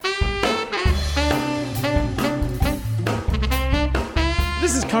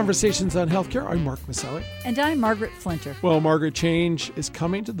Conversations on Healthcare. I'm Mark Maselli. And I'm Margaret Flinter. Well, Margaret, change is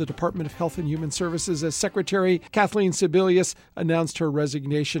coming to the Department of Health and Human Services as Secretary Kathleen Sebelius announced her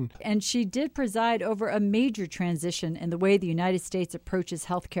resignation. And she did preside over a major transition in the way the United States approaches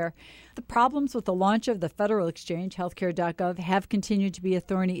healthcare. The problems with the launch of the federal exchange, healthcare.gov, have continued to be a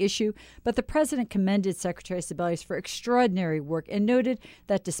thorny issue, but the president commended Secretary Sebelius for extraordinary work and noted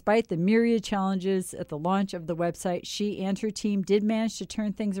that despite the myriad challenges at the launch of the website, she and her team did manage to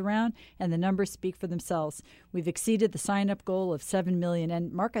turn things around, and the numbers speak for themselves. We've exceeded the sign-up goal of 7 million,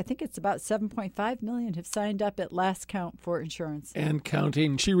 and Mark, I think it's about 7.5 million have signed up at last count for insurance. And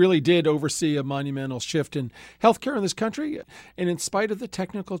counting. She really did oversee a monumental shift in healthcare in this country, and in spite of the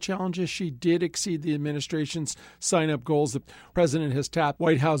technical challenges, she did exceed the administration's sign-up goals. The president has tapped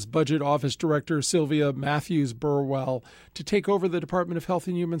White House Budget Office Director Sylvia Matthews Burwell to take over the Department of Health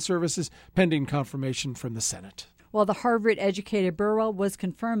and Human Services, pending confirmation from the Senate. Well, the Harvard-educated Burwell was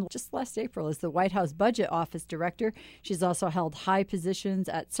confirmed just last April as the White House Budget Office Director. She's also held high positions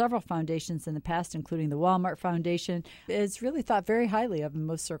at several foundations in the past, including the Walmart Foundation. It's really thought very highly of in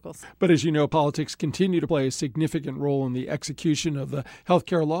most circles. But as you know, politics continue to play a significant role in the execution of the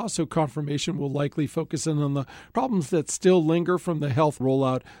healthcare law, so confirmation will likely focus in on the problems that still linger from the health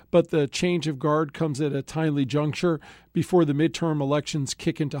rollout. But the change of guard comes at a timely juncture. Before the midterm elections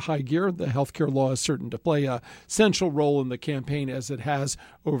kick into high gear, the healthcare law is certain to play a central role in the campaign as it has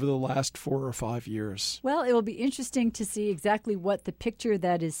over the last 4 or 5 years. Well, it will be interesting to see exactly what the picture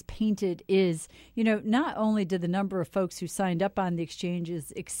that is painted is. You know, not only did the number of folks who signed up on the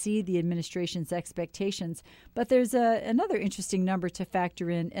exchanges exceed the administration's expectations, but there's another interesting number to factor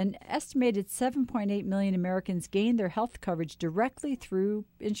in. An estimated 7.8 million Americans gained their health coverage directly through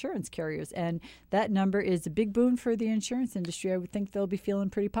insurance carriers, and that number is a big boon for the insurance industry. I would think they'll be feeling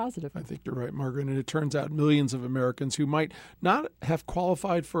pretty positive. I think you're right, Margaret. And it turns out millions of Americans who might not have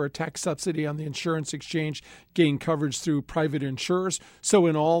qualified for a tax subsidy on the insurance exchange gain coverage through private insurers. So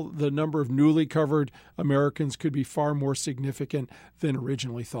in all, the number of newly covered Americans could be far more significant than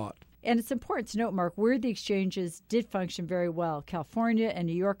originally thought. And it's important to note, Mark, where the exchanges did function very well. California and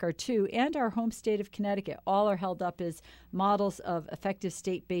New York are two, and our home state of Connecticut. All are held up as models of effective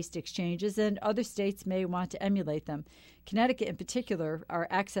state-based exchanges, and other states may want to emulate them. Connecticut in particular, our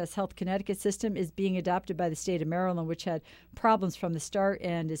AccessHealth Connecticut system is being adopted by the state of Maryland, which had problems from the start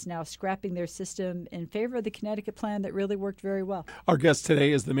and is now scrapping their system in favor of the Connecticut plan that really worked very well. Our guest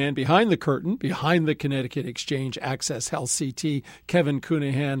today is the man behind the curtain, behind the Connecticut exchange, AccessHealthCT, Kevin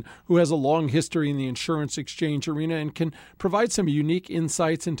Counihan, who has a long history in the insurance exchange arena and can provide some unique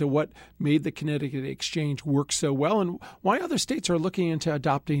insights into what made the Connecticut exchange work so well and why other states are looking into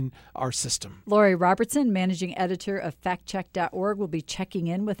adopting our system. Lori Robertson, managing editor of factcheck.org, will be checking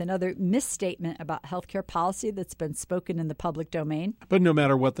in with another misstatement about healthcare policy that's been spoken in the public domain. But no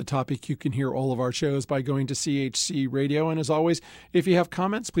matter what the topic, you can hear all of our shows by going to CHC Radio. And as always, if you have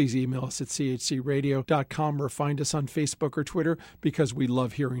comments, please email us at chcradio.com or find us on Facebook or Twitter because we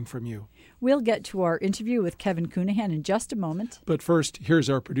love hearing from you. We'll get to our interview with Kevin Counihan in just a moment. But first, here's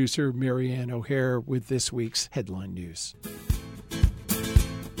our producer, Mary Ann O'Hare, with this week's headline news.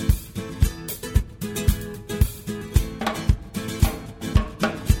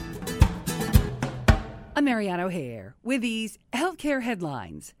 I'm Marianne O'Hare with these healthcare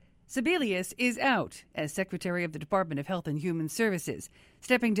headlines. Sebelius is out as Secretary of the Department of Health and Human Services,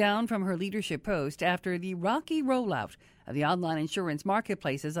 stepping down from her leadership post after the rocky rollout of the online insurance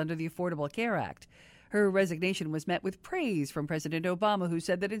marketplaces under the Affordable Care Act. Her resignation was met with praise from President Obama, who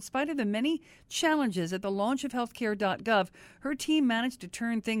said that in spite of the many challenges at the launch of healthcare.gov, her team managed to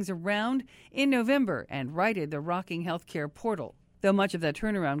turn things around in November and righted the rocking healthcare portal. Though much of that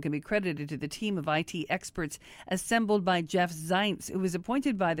turnaround can be credited to the team of IT experts assembled by Jeff Zients, who was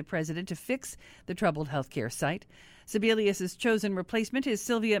appointed by the president to fix the troubled healthcare site. Sebelius' chosen replacement is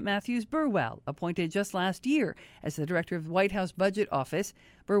Sylvia Matthews Burwell, appointed just last year as the director of the White House Budget Office.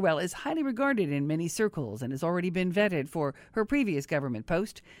 Burwell is highly regarded in many circles and has already been vetted for her previous government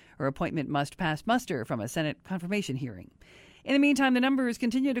post. Her appointment must pass muster from a Senate confirmation hearing. In the meantime, the numbers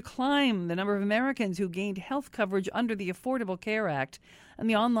continue to climb. The number of Americans who gained health coverage under the Affordable Care Act and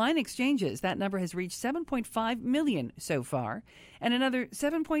the online exchanges, that number has reached 7.5 million so far. And another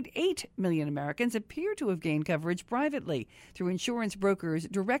 7.8 million Americans appear to have gained coverage privately through insurance brokers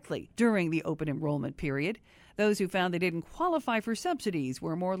directly during the open enrollment period. Those who found they didn't qualify for subsidies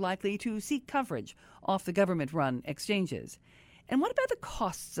were more likely to seek coverage off the government-run exchanges. And what about the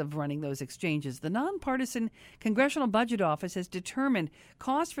costs of running those exchanges? The nonpartisan Congressional Budget Office has determined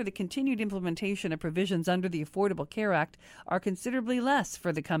costs for the continued implementation of provisions under the Affordable Care Act are considerably less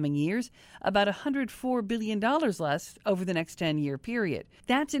for the coming years, about $104 billion less over the next 10-year period.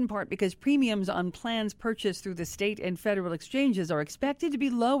 That's in part because premiums on plans purchased through the state and federal exchanges are expected to be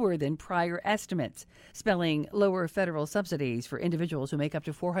lower than prior estimates, spelling lower federal subsidies for individuals who make up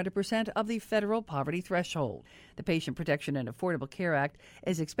to 400% of the federal poverty threshold. The Patient Protection and Affordable Care Act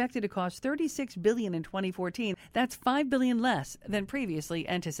is expected to cost $36 billion in 2014. That's $5 billion less than previously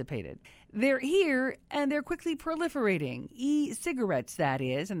anticipated. They're here, and they're quickly proliferating. E-cigarettes, that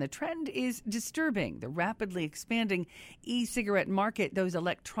is, and the trend is disturbing. The rapidly expanding e-cigarette market, those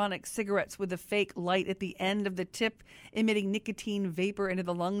electronic cigarettes with a fake light at the end of the tip, emitting nicotine vapor into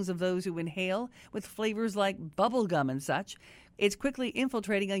the lungs of those who inhale, with flavors like bubble gum and such. It's quickly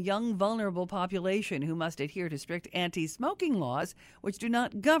infiltrating a young, vulnerable population who must adhere to strict anti-smoking laws, which do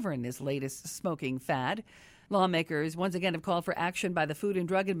not govern this latest smoking fad. Lawmakers once again have called for action by the Food and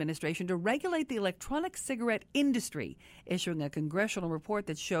Drug Administration to regulate the electronic cigarette industry, issuing a congressional report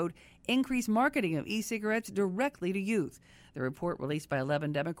that showed increased marketing of e-cigarettes directly to youth. The report, released by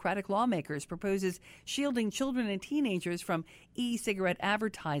 11 Democratic lawmakers, proposes shielding children and teenagers from e-cigarette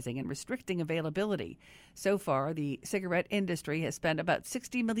advertising and restricting availability. So far, the cigarette industry has spent about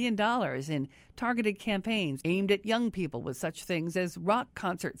 $60 million in targeted campaigns aimed at young people with such things as rock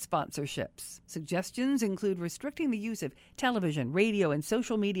concert sponsorships. Suggestions include restricting the use of television, radio, and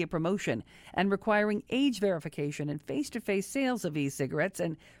social media promotion and requiring age verification and face-to-face sales of e-cigarettes.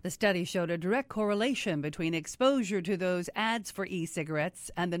 And the study showed a direct correlation between exposure to those ads for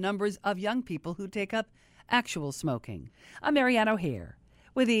e-cigarettes and the numbers of young people who take up actual smoking. I'm Margaret O'Hare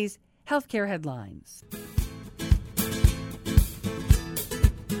with these healthcare headlines.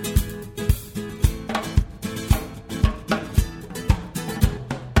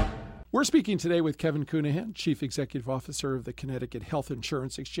 We're speaking today with Kevin Counihan, Chief Executive Officer of the Connecticut Health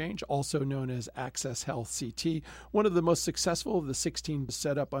Insurance Exchange, also known as AccessHealthCT, one of the most successful of the 16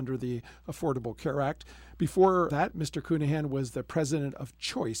 set up under the Affordable Care Act. Before that, Mr. Counihan was the president of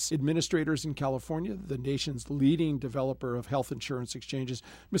Choice Administrators in California, the nation's leading developer of health insurance exchanges.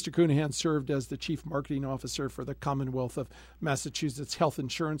 Mr. Counihan served as the chief marketing officer for the Commonwealth of Massachusetts Health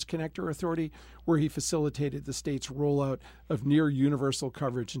Insurance Connector Authority, where he facilitated the state's rollout of near universal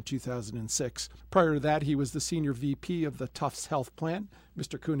coverage in 2006. Prior to that, he was the senior VP of the Tufts Health Plan.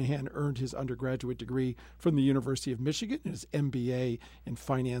 Mr. Counihan earned his undergraduate degree from the University of Michigan and his MBA in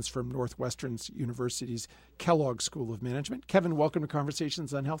finance from Northwestern University's Kellogg School of Management. Kevin, welcome to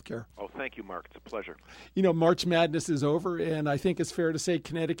Conversations on Healthcare. Oh, thank you, Mark. It's a pleasure. You know, March Madness is over, and I think it's fair to say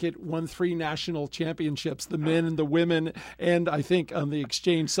Connecticut won 3 national championships, the men and the women, and I think on the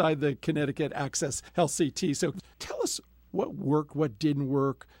exchange side, the Connecticut AccessHealthCT. So tell us what worked, what didn't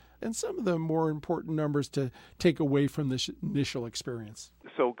work, and some of the more important numbers to take away from this initial experience.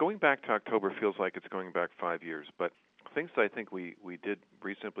 So going back to October feels like it's going back 5 years, but things that I think we did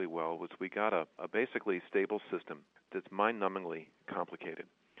reasonably well was we got a basically stable system that's mind-numbingly complicated,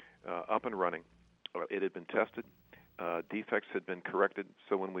 up and running. It had been tested. Defects had been corrected.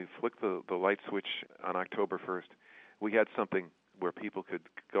 So when we flicked the light switch on October 1st, we had something where people could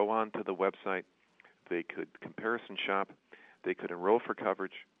go on to the website, they could comparison shop, they could enroll for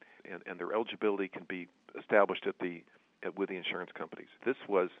coverage, and their eligibility can be established with the insurance companies. This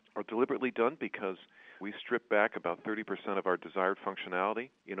was deliberately done because we stripped back about 30% of our desired functionality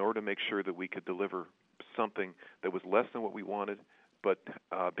in order to make sure that we could deliver something that was less than what we wanted, but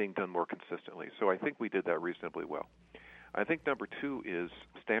being done more consistently. So I think we did that reasonably well. I think number 2 is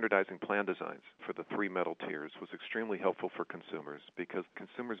standardizing plan designs for the 3 metal tiers was extremely helpful for consumers because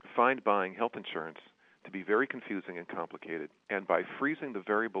consumers find buying health insurance to be very confusing and complicated. And by freezing the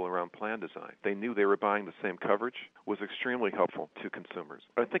variable around plan design, they knew they were buying the same coverage, was extremely helpful to consumers.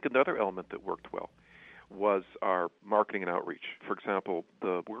 I think another element that worked well was our marketing and outreach. For example,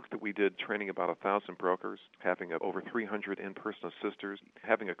 the work that we did training about 1,000 brokers, having over 300 in-person assisters,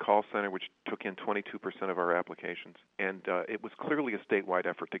 having a call center which took in 22% of our applications. And it was clearly a statewide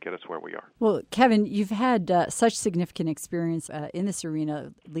effort to get us where we are. Well, Kevin, you've had such significant experience in this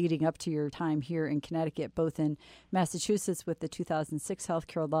arena leading up to your time here in Connecticut, both in Massachusetts with the 2006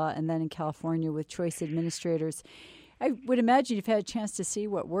 healthcare law and then in California with Choice Administrators. I would imagine you've had a chance to see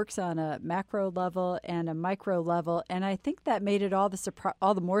what works on a macro level and a micro level, and I think that made it all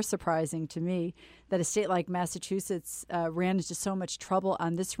the more surprising to me that a state like Massachusetts ran into so much trouble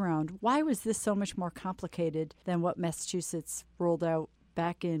on this round. Why was this so much more complicated than what Massachusetts rolled out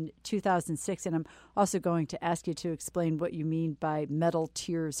back in 2006. And I'm also going to ask you to explain what you mean by metal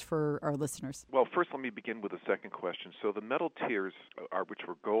tiers for our listeners. Well, first let me begin with the second question. So the metal tiers, which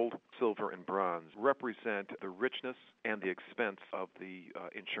were gold, silver, and bronze, represent the richness and the expense of the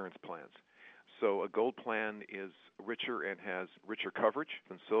insurance plans. So a gold plan is richer and has richer coverage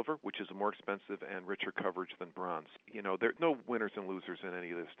than silver, which is more expensive and richer coverage than bronze. You know, there are no winners and losers in any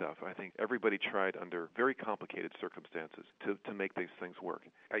of this stuff. I think everybody tried under very complicated circumstances to make these things work.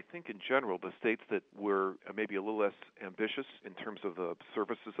 I think in general, the states that were maybe a little less ambitious in terms of the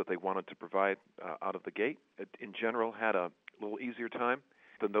services that they wanted to provide out of the gate, in general had a little easier time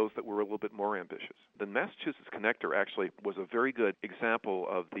than those that were a little bit more ambitious. The Massachusetts Connector actually was a very good example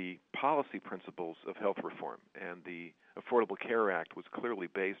of the policy principles of health reform, and the Affordable Care Act was clearly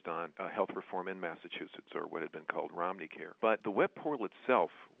based on health reform in Massachusetts, or what had been called Romney Care. But the web portal itself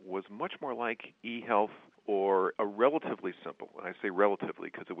was much more like e-health, or a relatively simple, and I say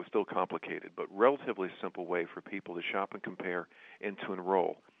relatively because it was still complicated, but relatively simple way for people to shop and compare and to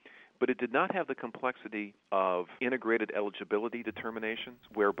enroll. But it did not have the complexity of integrated eligibility determinations,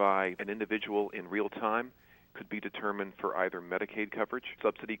 whereby an individual in real time could be determined for either Medicaid coverage,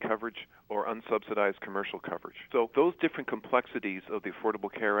 subsidy coverage, or unsubsidized commercial coverage. So those different complexities of the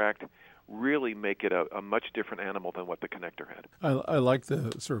Affordable Care Act really make it a much different animal than what the Connector had. I like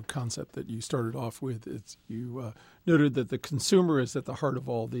the sort of concept that you started off with. You noted that the consumer is at the heart of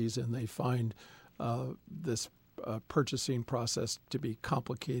all these, and they find this purchasing process to be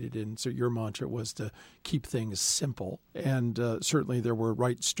complicated, and so your mantra was to keep things simple. And certainly there were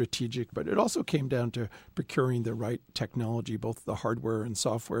right strategic, but it also came down to procuring the right technology, both the hardware and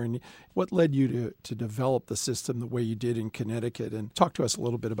software. And what led you to develop the system the way you did in Connecticut? And talk to us a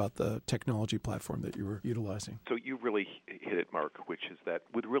little bit about the technology platform that you were utilizing. So you really hit it, Mark, which is that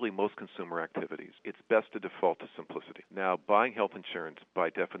with really most consumer activities, it's best to default to simplicity. Now, buying health insurance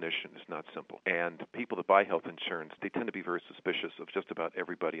by definition is not simple, and people that buy health insurance, they tend to be very suspicious of just about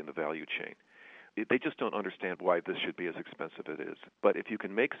everybody in the value chain. They just don't understand why this should be as expensive as it is. But if you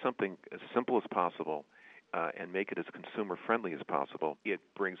can make something as simple as possible and make it as consumer-friendly as possible, it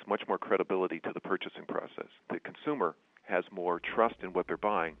brings much more credibility to the purchasing process. The consumer has more trust in what they're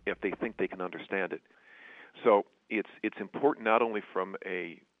buying if they think they can understand it. So it's important not only from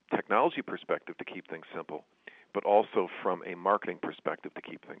a technology perspective to keep things simple, but also from a marketing perspective to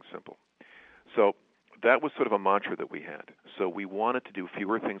keep things simple. So that was sort of a mantra that we had. So we wanted to do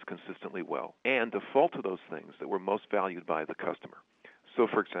fewer things consistently well and default to those things that were most valued by the customer. So,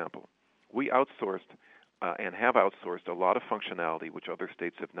 for example, we outsourced and have outsourced a lot of functionality which other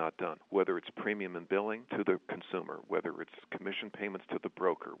states have not done, whether it's premium and billing to the consumer, whether it's commission payments to the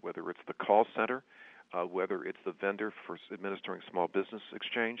broker, whether it's the call center, whether it's the vendor for administering small business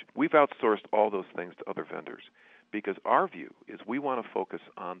exchange. We've outsourced all those things to other vendors, because our view is we want to focus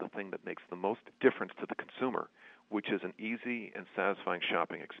on the thing that makes the most difference to the consumer, which is an easy and satisfying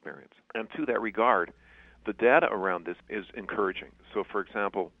shopping experience. And to that regard, the data around this is encouraging. So, for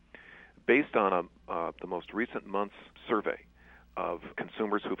example, based on the most recent month's survey of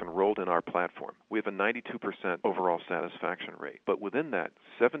consumers who've enrolled in our platform, we have a 92% overall satisfaction rate. But within that,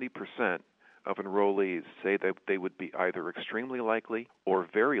 70% of enrollees say that they would be either extremely likely or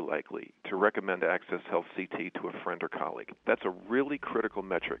very likely to recommend AccessHealthCT to a friend or colleague. That's a really critical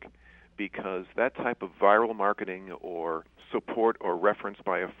metric, because that type of viral marketing or support or reference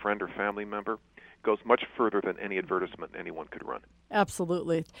by a friend or family member goes much further than any advertisement anyone could run.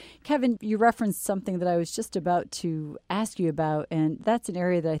 Absolutely. Kevin, you referenced something that I was just about to ask you about, and that's an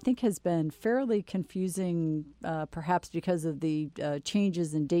area that I think has been fairly confusing, perhaps because of the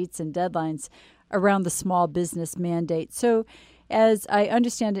changes in dates and deadlines around the small business mandate. So as I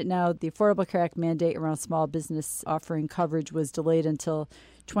understand it now, the Affordable Care Act mandate around small business offering coverage was delayed until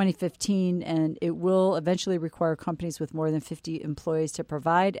 2015, and it will eventually require companies with more than 50 employees to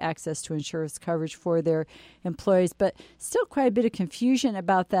provide access to insurance coverage for their employees, but still quite a bit of confusion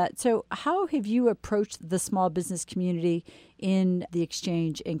about that. So how have you approached the small business community in the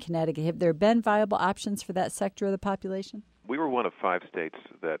exchange in Connecticut? Have there been viable options for that sector of the population? We were one of 5 states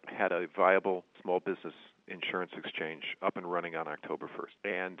that had a viable small business insurance exchange up and running on October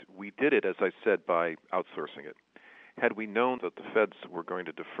 1st. And we did it, as I said, by outsourcing it. Had we known that the feds were going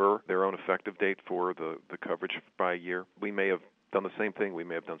to defer their own effective date for the coverage by a year, we may have done the same thing. We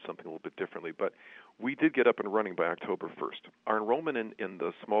may have done something a little bit differently. But we did get up and running by October 1st. Our enrollment in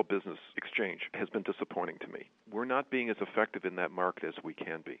the small business exchange has been disappointing to me. We're not being as effective in that market as we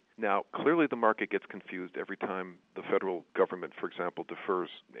can be. Now, clearly the market gets confused every time the federal government, for example, defers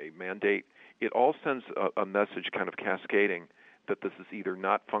a mandate. It all sends a message kind of cascading that this is either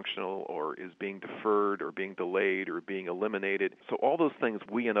not functional or is being deferred or being delayed or being eliminated. So all those things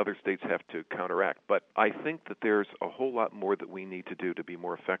we and other states have to counteract. But I think that there's a whole lot more that we need to do to be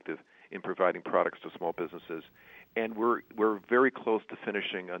more effective in providing products to small businesses. And we're very close to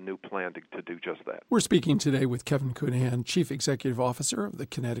finishing a new plan to do just that. We're speaking today with Kevin Counihan, Chief Executive Officer of the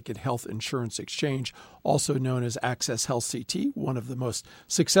Connecticut Health Insurance Exchange, also known as AccessHealthCT, one of the most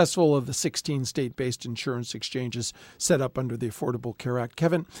successful of the 16 state-based insurance exchanges set up under the Affordable Care Act.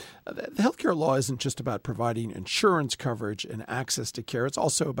 Kevin, the healthcare law isn't just about providing insurance coverage and access to care. It's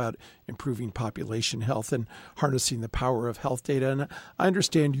also about improving population health and harnessing the power of health data. And I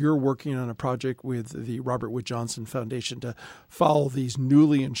understand you're working on a project with the Robert Wood Johnson Foundation to follow these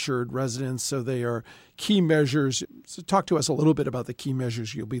newly insured residents. So they are key measures. So talk to us a little bit about the key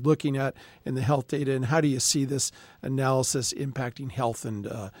measures you'll be looking at in the health data, and how do you see this analysis impacting health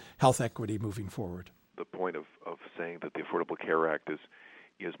and health equity moving forward? The point of saying that the Affordable Care Act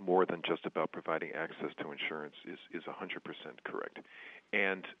is more than just about providing access to insurance is 100% correct.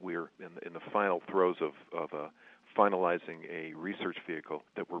 And we're in the final throes of finalizing a research vehicle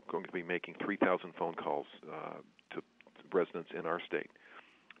that we're going to be making 3,000 phone calls to residents in our state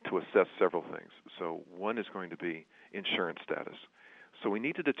to assess several things. So one is going to be insurance status. So we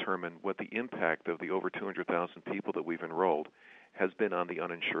need to determine what the impact of the over 200,000 people that we've enrolled has been on the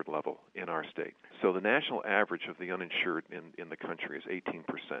uninsured level in our state. So the national average of the uninsured in the country is 18%.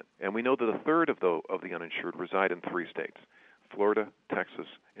 And we know that a third of the uninsured reside in 3 states, Florida, Texas,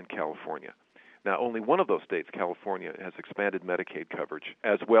 and California. Now, only one of those states, California, has expanded Medicaid coverage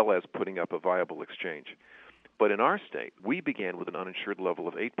as well as putting up a viable exchange. But in our state, we began with an uninsured level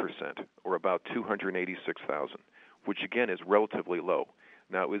of 8%, or about 286,000, which again is relatively low.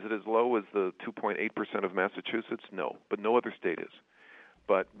 Now, is it as low as the 2.8% of Massachusetts? No, but no other state is.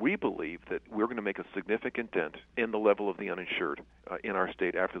 But we believe that we're going to make a significant dent in the level of the uninsured in our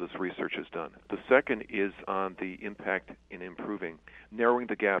state after this research is done. The second is on the impact in narrowing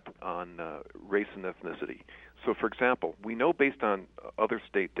the gap on race and ethnicity. So, for example, we know based on other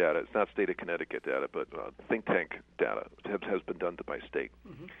state data, it's not state of Connecticut data, but think tank data has been done by state,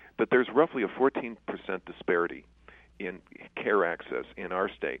 that there's roughly a 14% disparity in care access in our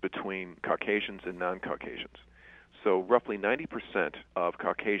state between Caucasians and non-Caucasians. So roughly 90% of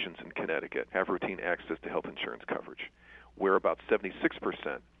Caucasians in Connecticut have routine access to health insurance coverage, where about 76%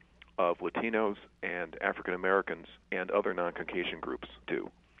 of Latinos and African Americans and other non-Caucasian groups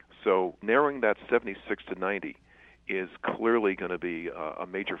do. So narrowing that 76 to 90 is clearly going to be a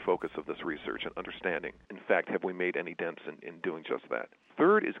major focus of this research and understanding. In fact, have we made any dents in doing just that?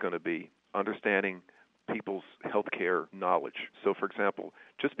 Third is going to be understanding people's healthcare knowledge. So, for example,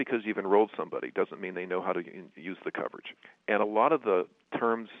 just because you've enrolled somebody doesn't mean they know how to use the coverage. And a lot of the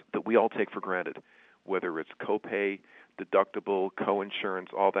terms that we all take for granted, whether it's copay, deductible, co-insurance,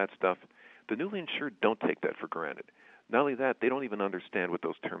 all that stuff, the newly insured don't take that for granted. Not only that, they don't even understand what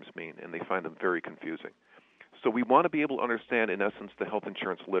those terms mean, and they find them very confusing. So we want to be able to understand, in essence, the health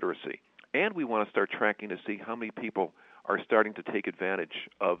insurance literacy. And we want to start tracking to see how many people are starting to take advantage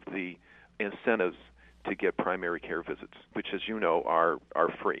of the incentives to get primary care visits, which, as you know, are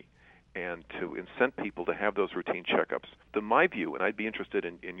free, and to incent people to have those routine checkups. My view, and I'd be interested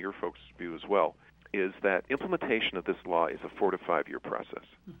in your folks' view as well, is that implementation of this law is a 4 to 5 year process.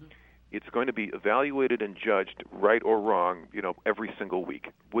 It's going to be evaluated and judged, right or wrong, every single week,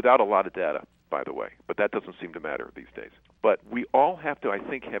 without a lot of data, by the way. But that doesn't seem to matter these days. But we all have to, I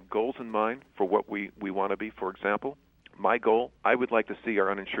think, have goals in mind for what we want to be. For example, my goal, I would like to see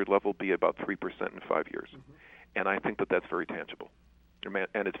our uninsured level be about 3% in 5 years. And I think that that's very tangible.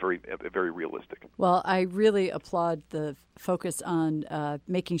 And it's very realistic. Well, I really applaud the focus on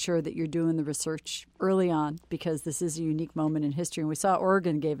making sure that you're doing the research early on, because this is a unique moment in history. And we saw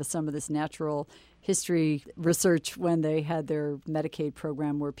Oregon gave us some of this natural history research when they had their Medicaid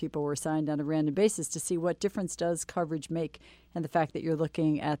program where people were assigned on a random basis to see what difference does coverage make. And the fact that you're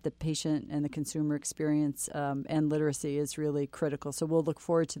looking at the patient and the consumer experience and literacy is really critical. So we'll look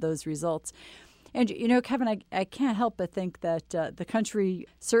forward to those results. And, Kevin, I can't help but think that the country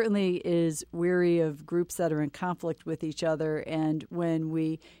certainly is weary of groups that are in conflict with each other. And when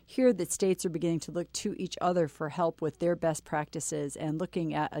we hear that states are beginning to look to each other for help with their best practices and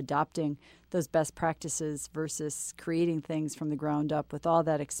looking at adopting those best practices versus creating things from the ground up with all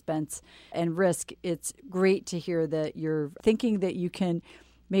that expense and risk, it's great to hear that you're thinking that you can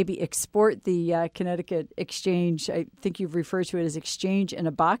maybe export the Connecticut exchange. I think you've referred to it as exchange in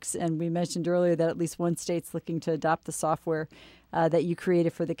a box, and we mentioned earlier that at least one state's looking to adopt the software that you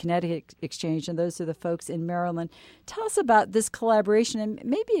created for the Connecticut Exchange, and those are the folks in Maryland. Tell us about this collaboration and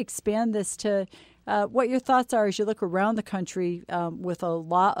maybe expand this to what your thoughts are as you look around the country with a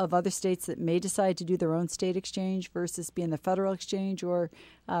lot of other states that may decide to do their own state exchange versus being the federal exchange, or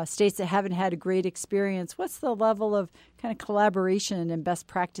states that haven't had a great experience. What's the level of kind of collaboration and best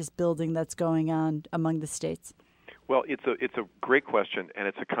practice building that's going on among the states? Well, it's a great question, and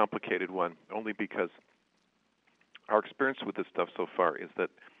it's a complicated one, only because our experience with this stuff so far is that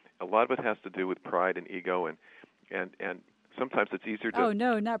a lot of it has to do with pride and ego, and sometimes it's easier to... Oh,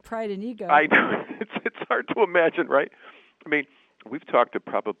 no, not pride and ego. I know. It's hard to imagine, right? I mean, we've talked to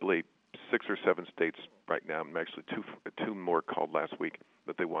probably 6 or 7 states right now, and actually two more called last week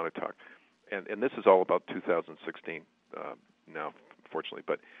that they want to talk. And this is all about 2016 now, fortunately.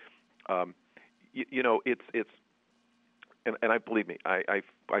 But, it's and I believe me, I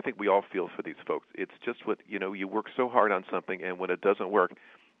think we all feel for these folks. It's just what, you work so hard on something, and when it doesn't work,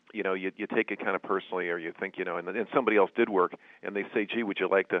 you take it kind of personally, or you think, and somebody else did work, and they say, gee, would you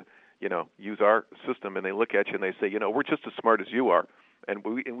like to, use our system? And they look at you and they say, we're just as smart as you are. And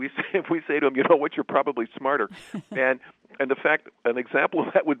we say to them, you know what, you're probably smarter. and the fact, an example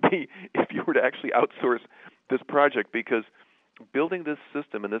of that would be if you were to actually outsource this project, because building this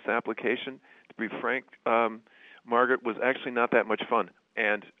system and this application, to be frank, Margaret, was actually not that much fun.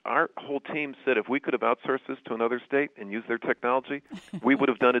 And our whole team said if we could have outsourced this to another state and used their technology, we would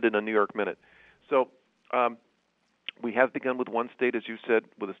have done it in a New York minute. So we have begun with one state, as you said,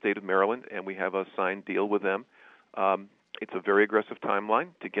 with the state of Maryland, and we have a signed deal with them. It's a very aggressive timeline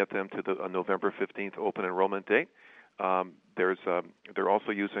to get them to the November 15th open enrollment date. They're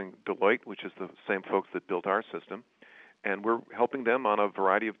also using Deloitte, which is the same folks that built our system, and we're helping them on a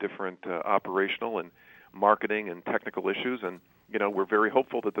variety of different operational and marketing and technical issues, and we're very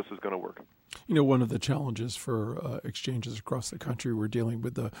hopeful that this is going to work. One of the challenges for exchanges across the country, we're dealing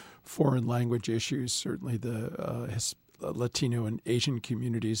with the foreign language issues, certainly the Latino and Asian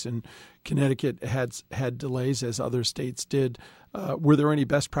communities. And Connecticut had delays, as other states did. Were there any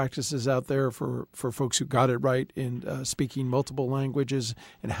best practices out there for folks who got it right in speaking multiple languages?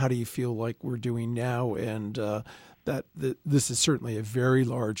 And how do you feel like we're doing now? And this is certainly a very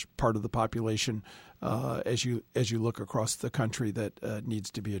large part of the population as you look across the country that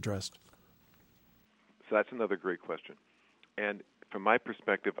needs to be addressed. So that's another great question. And from my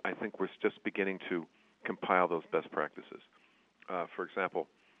perspective, I think we're just beginning to compile those best practices. For example,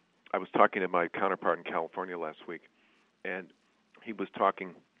 I was talking to my counterpart in California last week, and he was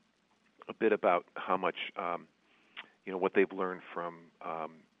talking a bit about how much, what they've learned from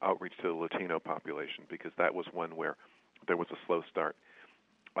outreach to the Latino population, because that was one where there was a slow start.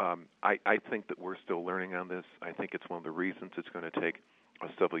 I think that we're still learning on this. I think it's one of the reasons it's going to take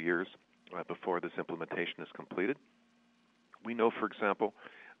several years before this implementation is completed. We know, for example,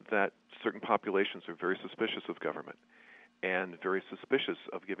 that certain populations are very suspicious of government and very suspicious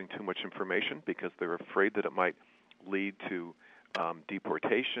of giving too much information because they're afraid that it might lead to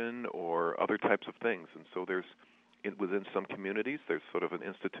deportation or other types of things. And so within some communities, there's sort of an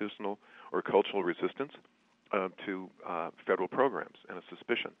institutional or cultural resistance to federal programs and a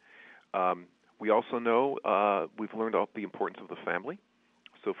suspicion. We also know we've learned about the importance of the family.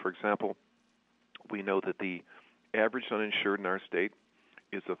 So, for example, we know that the average uninsured in our state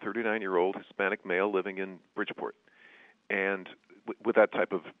is a 39-year-old Hispanic male living in Bridgeport. And with that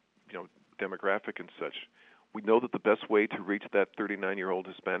type of demographic and such, we know that the best way to reach that 39-year-old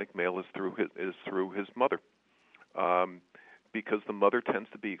Hispanic male is through his mother, because the mother tends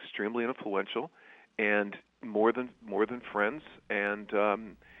to be extremely influential and more than friends and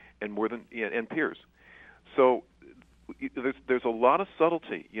more than and peers. So there's a lot of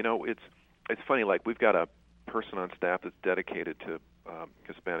subtlety. It's funny. Like, we've got a person on staff that's dedicated to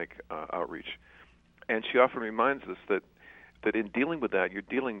Hispanic outreach, and she often reminds us that in dealing with that, you're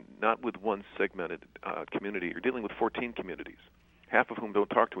dealing not with one segmented community. You're dealing with 14 communities, half of whom don't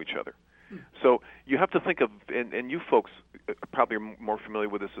talk to each other. So you have to think of, and you folks probably are more familiar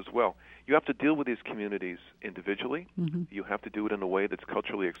with this as well, you have to deal with these communities individually. Mm-hmm. You have to do it in a way that's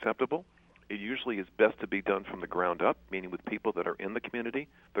culturally acceptable. It usually is best to be done from the ground up, meaning with people that are in the community,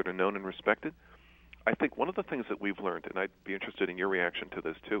 that are known and respected. I think one of the things that we've learned, and I'd be interested in your reaction to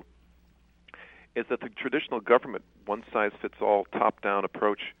this too, is that the traditional government, one-size-fits-all, top-down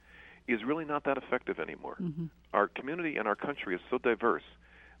approach is really not that effective anymore. Mm-hmm. Our community and our country is so diverse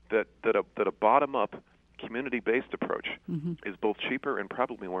that a bottom-up, community-based approach mm-hmm. is both cheaper and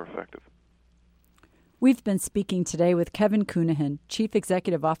probably more effective. We've been speaking today with Kevin Counihan, Chief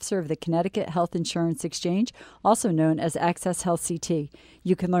Executive Officer of the Connecticut Health Insurance Exchange, also known as AccessHealthCT.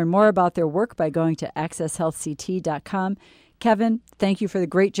 You can learn more about their work by going to accesshealthct.com. Kevin, thank you for the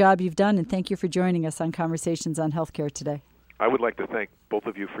great job you've done, and thank you for joining us on Conversations on Healthcare today. I would like to thank both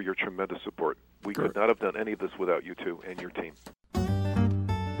of you for your tremendous support. We could not have done any of this without you two and your team.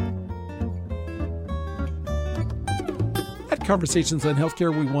 At Conversations on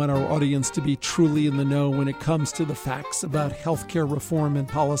Healthcare, we want our audience to be truly in the know when it comes to the facts about healthcare reform and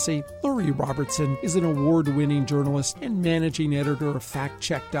policy. Lori Robertson is an award-winning journalist and managing editor of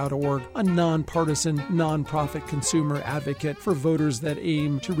FactCheck.org, a nonpartisan, nonprofit consumer advocate for voters that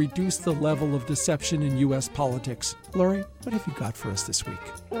aim to reduce the level of deception in U.S. politics. Lori, what have you got for us this week?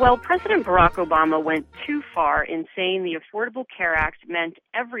 Well, President Barack Obama went too far in saying the Affordable Care Act meant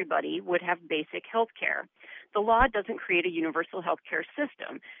everybody would have basic health care. The law doesn't create a universal health care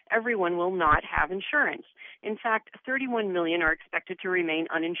system. Everyone will not have insurance. In fact, 31 million are expected to remain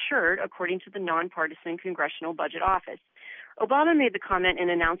uninsured, according to the nonpartisan Congressional Budget Office. Obama made the comment in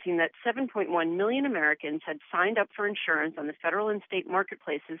announcing that 7.1 million Americans had signed up for insurance on the federal and state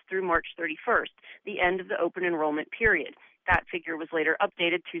marketplaces through March 31st, the end of the open enrollment period. That figure was later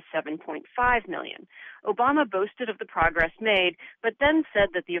updated to 7.5 million. Obama boasted of the progress made, but then said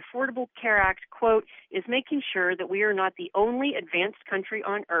that the Affordable Care Act, quote, is making sure that we are not the only advanced country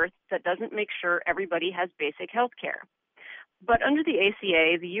on earth that doesn't make sure everybody has basic health care. But under the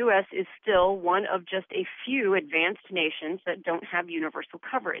ACA, the U.S. is still one of just a few advanced nations that don't have universal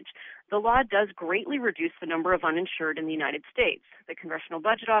coverage. The law does greatly reduce the number of uninsured in the United States. The Congressional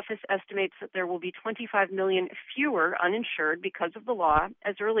Budget Office estimates that there will be 25 million fewer uninsured because of the law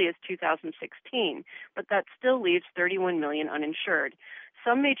as early as 2016, but that still leaves 31 million uninsured.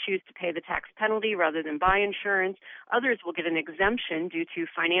 Some may choose to pay the tax penalty rather than buy insurance. Others will get an exemption due to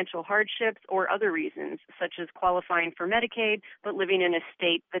financial hardships or other reasons, such as qualifying for Medicaid but living in a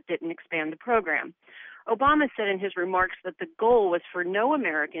state that didn't expand the program. Obama said in his remarks that the goal was for no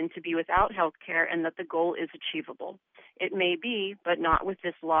American to be without health care and that the goal is achievable. It may be, but not with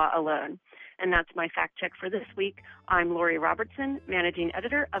this law alone. And that's my fact check for this week. I'm Lori Robertson, managing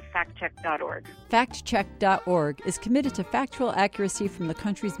editor of FactCheck.org. FactCheck.org is committed to factual accuracy from the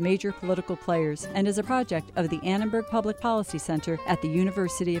country's major political players and is a project of the Annenberg Public Policy Center at the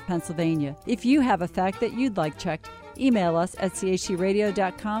University of Pennsylvania. If you have a fact that you'd like checked, email us at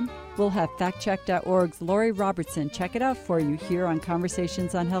chtradio.com. We'll have FactCheck.org's Lori Robertson check it out for you here on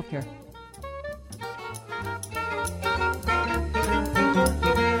Conversations on Healthcare.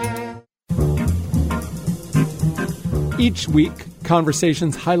 Each week,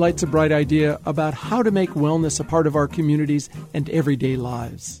 Conversations highlights a bright idea about how to make wellness a part of our communities and everyday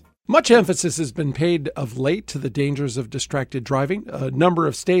lives. Much emphasis has been paid of late to the dangers of distracted driving. A number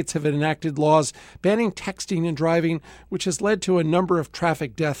of states have enacted laws banning texting and driving, which has led to a number of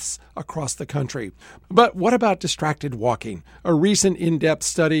traffic deaths across the country. But what about distracted walking? A recent in-depth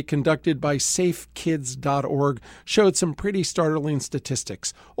study conducted by safekids.org showed some pretty startling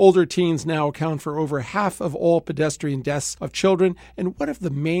statistics. Older teens now account for over half of all pedestrian deaths of children, and one of the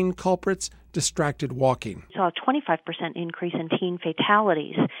main culprits, distracted walking. We saw a 25% increase in teen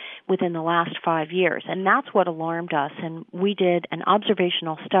fatalities within the last 5 years, and that's what alarmed us. And we did an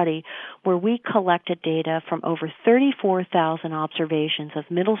observational study where we collected data from over 34,000 observations of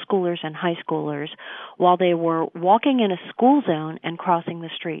middle schoolers and high schoolers while they were walking in a school zone and crossing the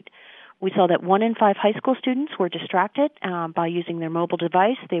street. We saw that 1 in 5 high school students were distracted by using their mobile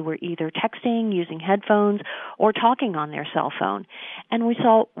device. They were either texting, using headphones, or talking on their cell phone. And we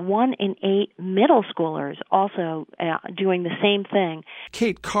saw 1 in 8 middle schoolers also doing the same thing.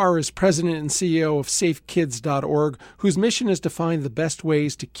 Kate Carr is president and CEO of SafeKids.org, whose mission is to find the best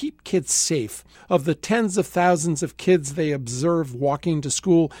ways to keep kids safe. Of the tens of thousands of kids they observe walking to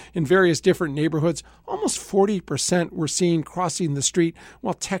school in various different neighborhoods, almost 40% were seen crossing the street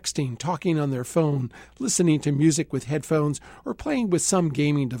while texting, talking on their phone, listening to music with headphones, or playing with some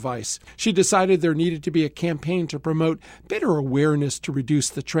gaming device. She decided there needed to be a campaign to promote better awareness to reduce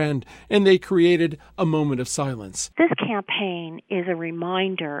the trend, and they created a moment of silence. This campaign is a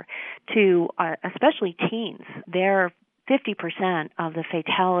reminder to especially teens. They're 50% of the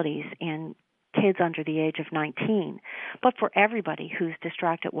fatalities in kids under the age of 19. But for everybody who's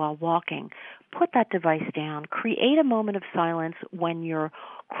distracted while walking, put that device down. Create a moment of silence when you're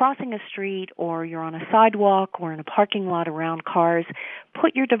crossing a street or you're on a sidewalk or in a parking lot around cars.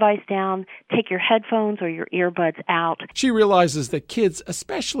 Put your device down, take your headphones or your earbuds out. She realizes that kids,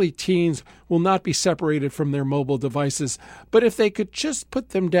 especially teens, will not be separated from their mobile devices, but if they could just put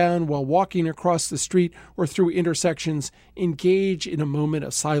them down while walking across the street or through intersections, engage in a moment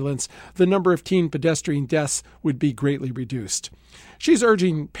of silence, the number of teen pedestrian deaths would be greatly reduced. She's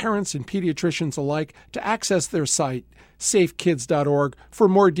urging parents and pediatricians alike to access their site, safekids.org for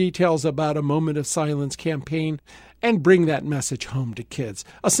more details about a Moment of Silence campaign and bring that message home to kids.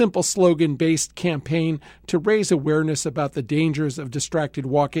 A simple slogan-based campaign to raise awareness about the dangers of distracted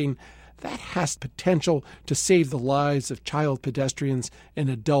walking that has potential to save the lives of child pedestrians and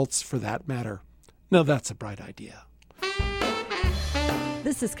adults for that matter. Now that's a bright idea.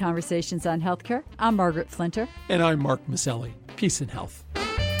 This is Conversations on Healthcare. I'm Margaret Flinter. And I'm Mark Maselli. Peace and health.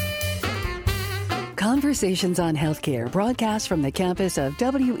 Conversations on Healthcare broadcast from the campus of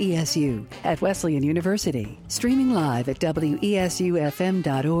WESU at Wesleyan University. Streaming live at WESUFM.org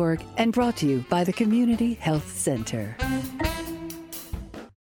and brought to you by the Community Health Center.